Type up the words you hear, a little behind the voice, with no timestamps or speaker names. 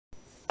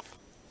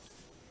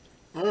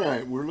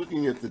Alright, we're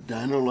looking at the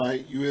Dino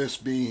Lite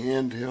USB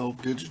handheld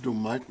digital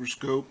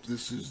microscope.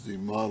 This is the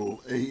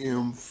model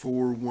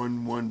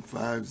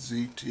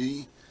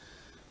AM4115ZT.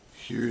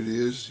 Here it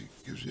is. It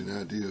gives you an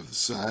idea of the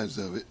size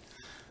of it.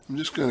 I'm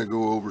just going to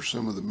go over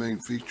some of the main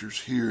features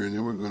here, and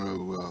then we're going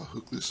to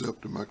hook this up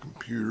to my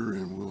computer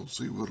and we'll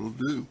see what it'll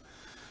do.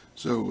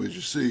 So as you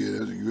see, it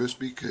has a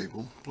USB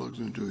cable, plugs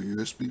into a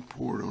USB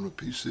port on a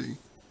PC.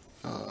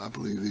 I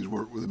believe these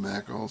work with a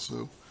Mac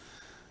also.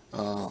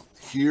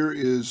 Here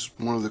is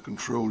one of the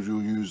controls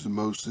you'll use the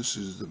most. This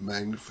is the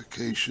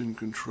magnification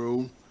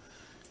control.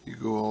 You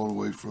go all the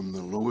way from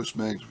the lowest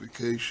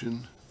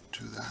magnification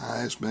to the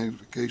highest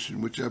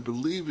magnification, which I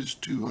believe is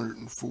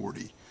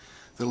 240.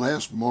 The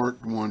last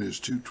marked one is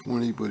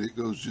 220, but it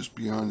goes just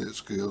beyond that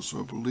scale, so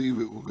I believe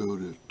it will go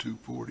to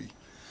 240.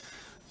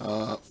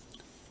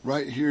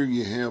 Right here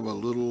you have a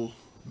little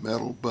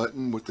metal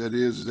button. What that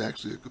is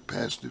actually a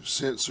capacitive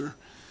sensor.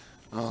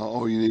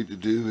 All you need to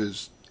do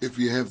is, if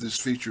you have this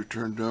feature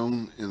turned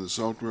on in the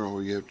software,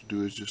 all you have to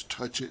do is just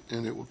touch it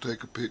and it will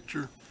take a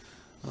picture.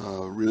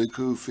 Really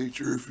cool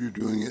feature if you're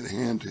doing it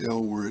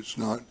handheld where it's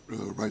not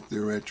right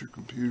there at your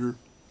computer.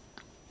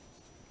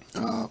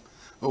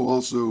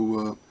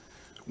 Also,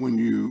 when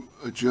you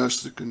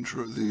adjust the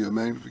control, the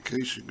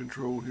magnification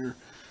control here,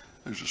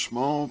 there's a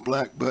small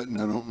black button.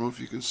 I don't know if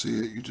you can see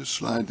it. You just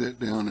slide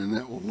that down and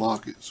that will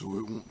lock it so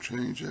it won't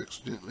change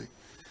accidentally.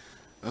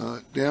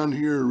 Down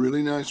here, a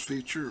really nice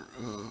feature.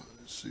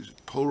 It's a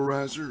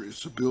polarizer.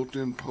 It's a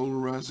built-in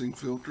polarizing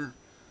filter.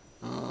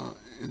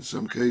 In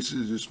some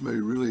cases, this may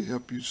really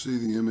help you see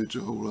the image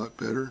a whole lot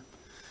better.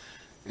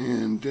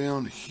 And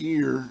down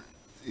here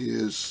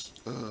is,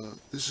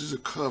 this is a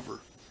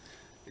cover.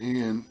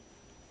 And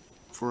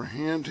for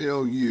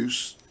handheld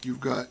use,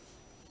 you've got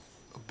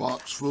a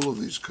box full of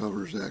these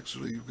covers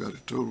actually. You've got a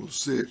total of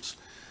 6.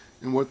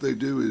 And what they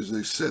do is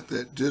they set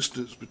that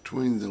distance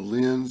between the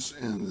lens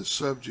and the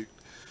subject.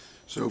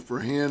 So for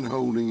hand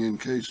holding, in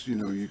case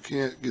you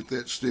can't get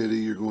that steady,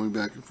 you're going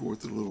back and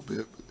forth a little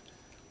bit, but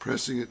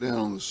pressing it down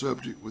on the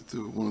subject with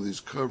one of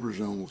these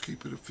covers on will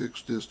keep it a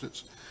fixed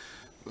distance.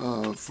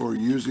 For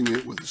using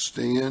it with a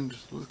stand,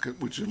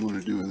 which I'm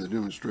going to do in the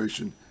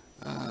demonstration,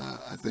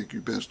 I think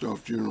you're best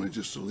off generally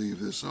just to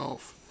leave this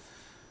off.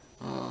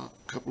 A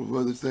couple of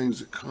other things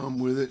that come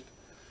with it.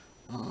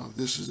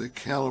 This is a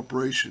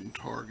calibration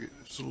target.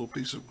 It's a little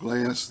piece of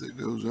glass that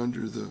goes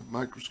under the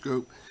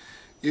microscope.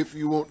 If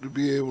you want to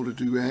be able to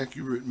do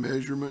accurate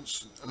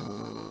measurements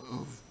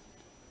of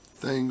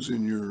things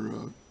in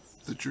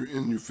that you're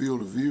in your field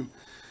of view,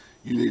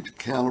 you need to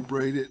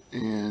calibrate it,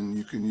 and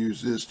you can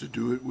use this to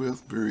do it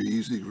with. Very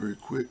easy, very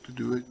quick to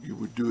do it. You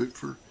would do it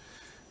for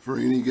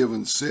any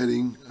given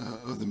setting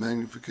of the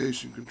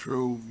magnification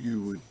control.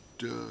 You would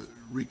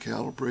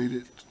recalibrate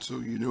it so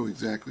you know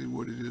exactly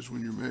what it is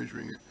when you're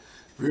measuring it.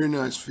 Very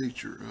nice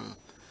feature.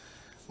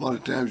 A lot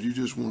of times you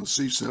just want to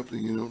see something.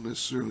 You don't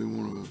necessarily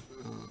want to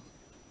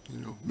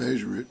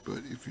measure it,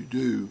 but if you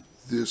do,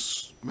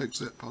 this makes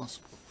that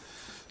possible.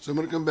 So I'm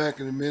going to come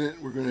back in a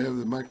minute. We're going to have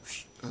the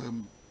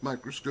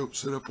microscope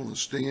set up on the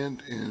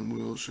stand, and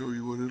we'll show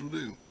you what it'll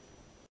do.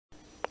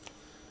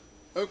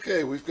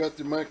 Okay, we've got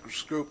the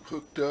microscope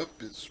hooked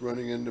up. It's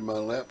running into my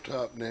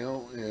laptop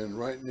now, and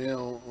right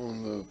now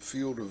on the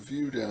field of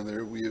view down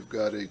there, we have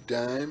got a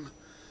dime,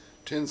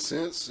 10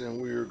 cents,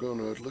 and we are going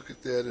to look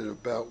at that at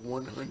about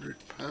 100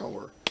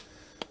 power.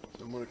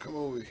 So I'm going to come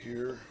over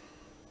here,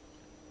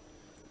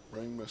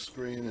 bring my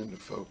screen into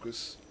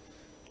focus,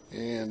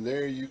 and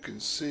there you can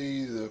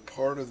see the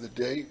part of the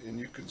date, and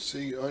you can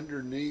see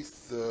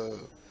underneath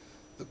the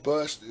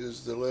bust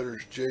is the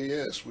letters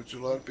JS, which a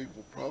lot of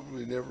people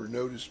probably never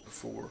noticed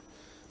before.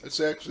 That's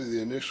actually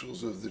the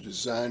initials of the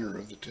designer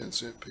of the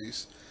 10-cent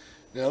piece.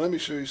 Now let me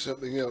show you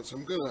something else.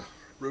 I'm going to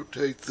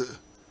rotate the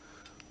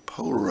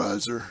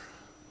polarizer,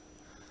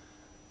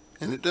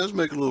 and it does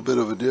make a little bit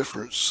of a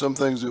difference. Some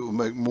things it will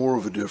make more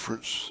of a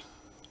difference.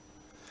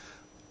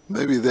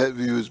 Maybe that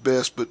view is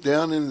best, but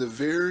down in the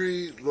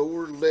very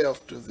lower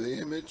left of the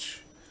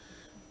image,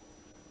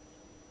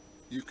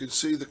 you can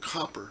see the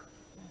copper.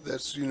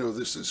 That's,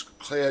 this is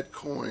clad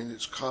coin.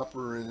 It's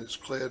copper and it's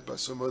clad by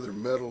some other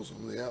metals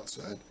on the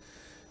outside.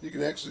 You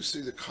can actually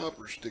see the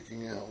copper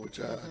sticking out, which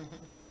I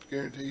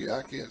guarantee you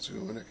I can't see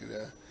with my naked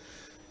eye.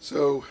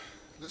 So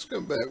let's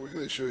come back. We're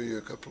going to show you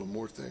a couple of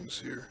more things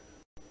here.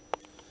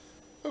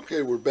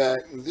 Okay, we're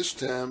back, and this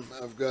time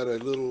I've got a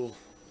little,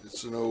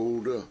 it's an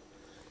old,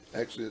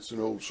 actually it's an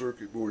old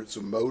circuit board. It's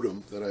a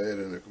modem that I had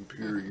in a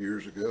computer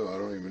years ago. I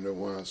don't even know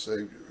why I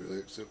saved it really,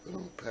 except that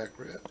on a pack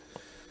rat.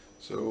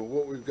 So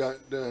what we've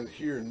got done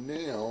here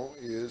now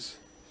is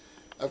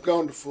I've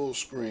gone to full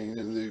screen.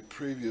 In the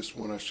previous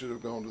one I should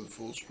have gone to the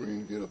full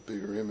screen to get a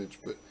bigger image,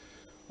 but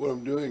what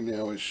I'm doing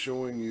now is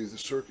showing you the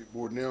circuit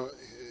board. Now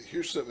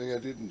here's something I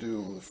didn't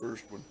do on the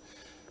first one.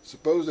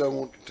 Suppose I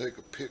want to take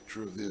a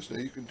picture of this. Now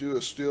you can do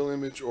a still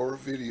image or a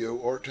video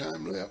or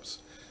time lapse,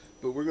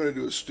 but we're going to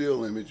do a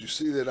still image. You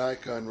see that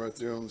icon right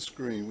there on the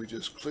screen. We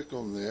just click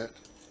on that.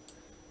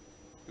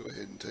 Go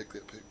ahead and take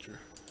that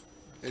picture.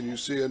 And you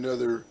see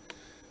another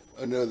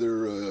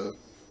another a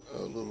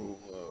little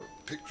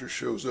picture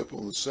shows up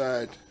on the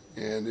side,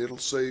 and it'll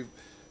save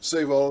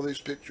all of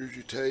these pictures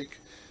you take.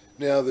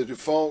 Now the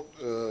default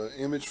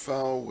image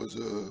file was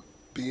a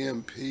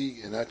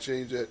BMP, and I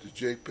changed that to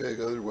JPEG.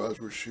 Otherwise,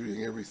 we're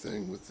shooting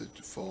everything with the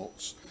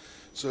defaults.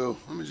 So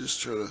let me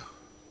just try to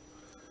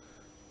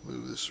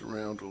move this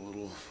around a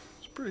little.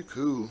 It's pretty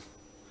cool.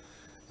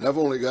 And I've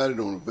only got it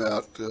on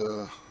about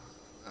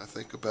I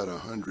think about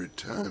 100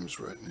 times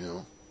right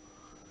now.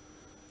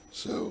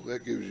 So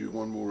that gives you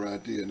one more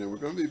idea. Now we're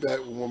going to be back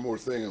with one more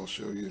thing I'll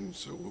show you, and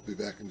so we'll be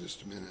back in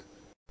just a minute.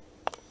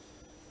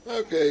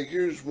 Okay,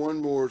 here's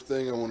one more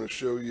thing I want to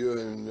show you,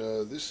 and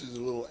this is a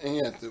little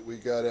ant that we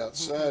got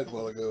outside a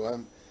while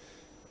ago.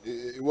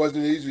 It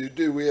wasn't easy to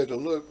do. We had to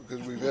look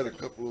because we've had a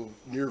couple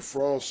of near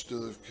frosts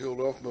that have killed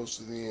off most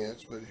of the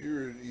ants, but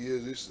here he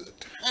is. This is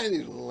a tiny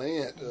little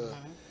ant.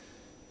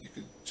 You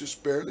could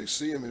just barely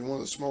see him. He's one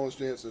of the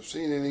smallest ants I've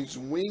seen, and he's a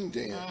winged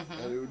ant.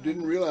 I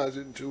didn't realize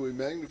it until we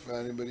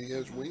magnified him, but he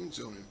has wings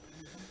on him.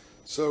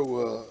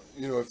 So,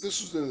 you know, if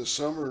this was in the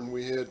summer and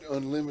we had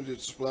unlimited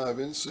supply of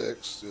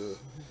insects,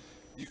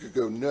 you could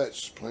go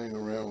nuts playing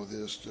around with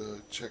this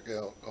to check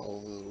out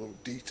all the little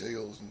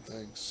details and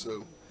things.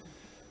 So,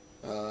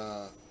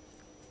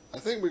 I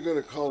think we're going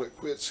to call it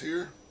quits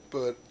here,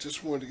 but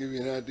just wanted to give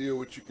you an idea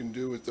what you can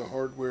do with the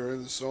hardware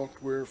and the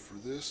software for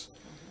this.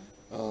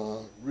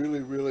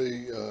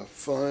 Really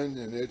fun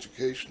and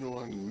educational,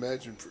 I can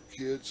imagine, for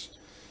kids.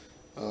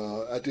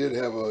 I did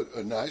have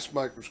a nice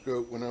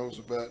microscope when I was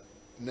about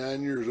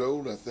 9 years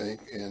old, I think,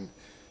 and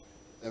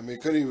I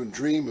mean, couldn't even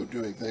dream of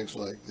doing things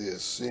like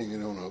this, seeing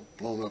it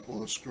blown up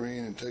on a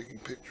screen and taking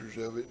pictures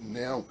of it. And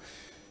now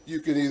you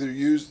can either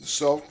use the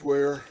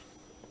software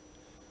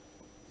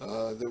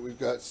that we've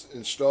got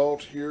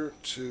installed here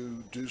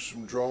to do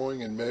some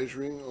drawing and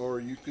measuring, or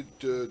you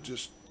could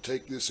just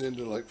take this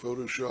into like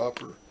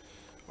Photoshop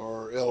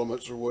or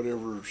Elements or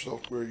whatever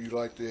software you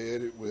like to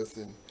edit with,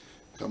 and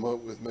come up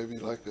with maybe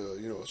like a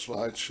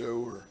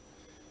slideshow or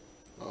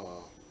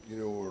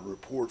a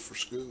report for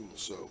school.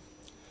 So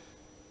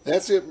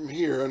that's it from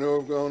here. I know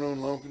I've gone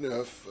on long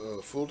enough.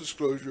 Full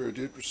disclosure, I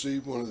did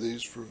receive one of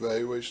these for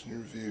evaluation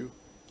and review,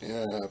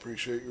 and I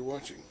appreciate your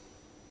watching.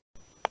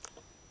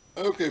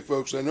 Okay,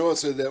 folks, I know I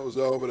said that was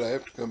all, but I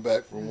have to come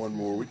back for one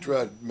more. We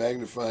tried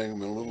magnifying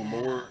them a little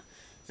more,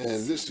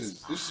 and this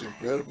is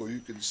incredible. You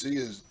can see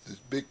this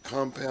big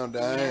compound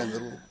eye and the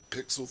little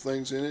pixel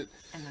things in it,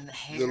 and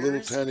then the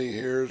little tiny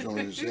hairs on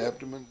his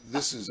abdomen.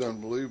 This is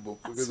unbelievable,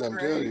 because I'm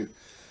telling you,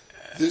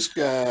 this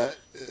guy,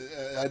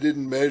 I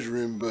didn't measure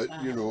him, but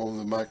on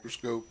the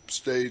microscope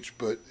stage,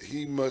 but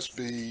he must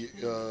be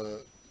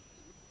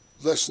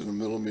less than a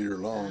millimeter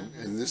long,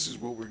 and this is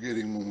what we're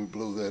getting when we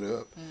blow that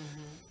up.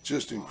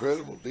 Just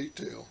incredible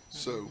detail.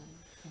 So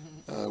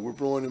we're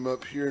blowing him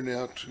up here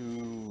now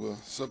to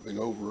something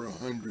over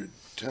 100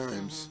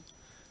 times.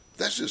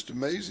 That's just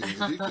amazing,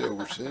 the detail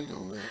we're seeing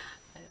on that.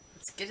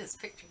 Let's get his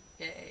picture.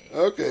 Yay.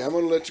 Okay, I'm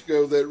going to let you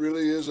go. That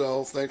really is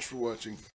all. Thanks for watching.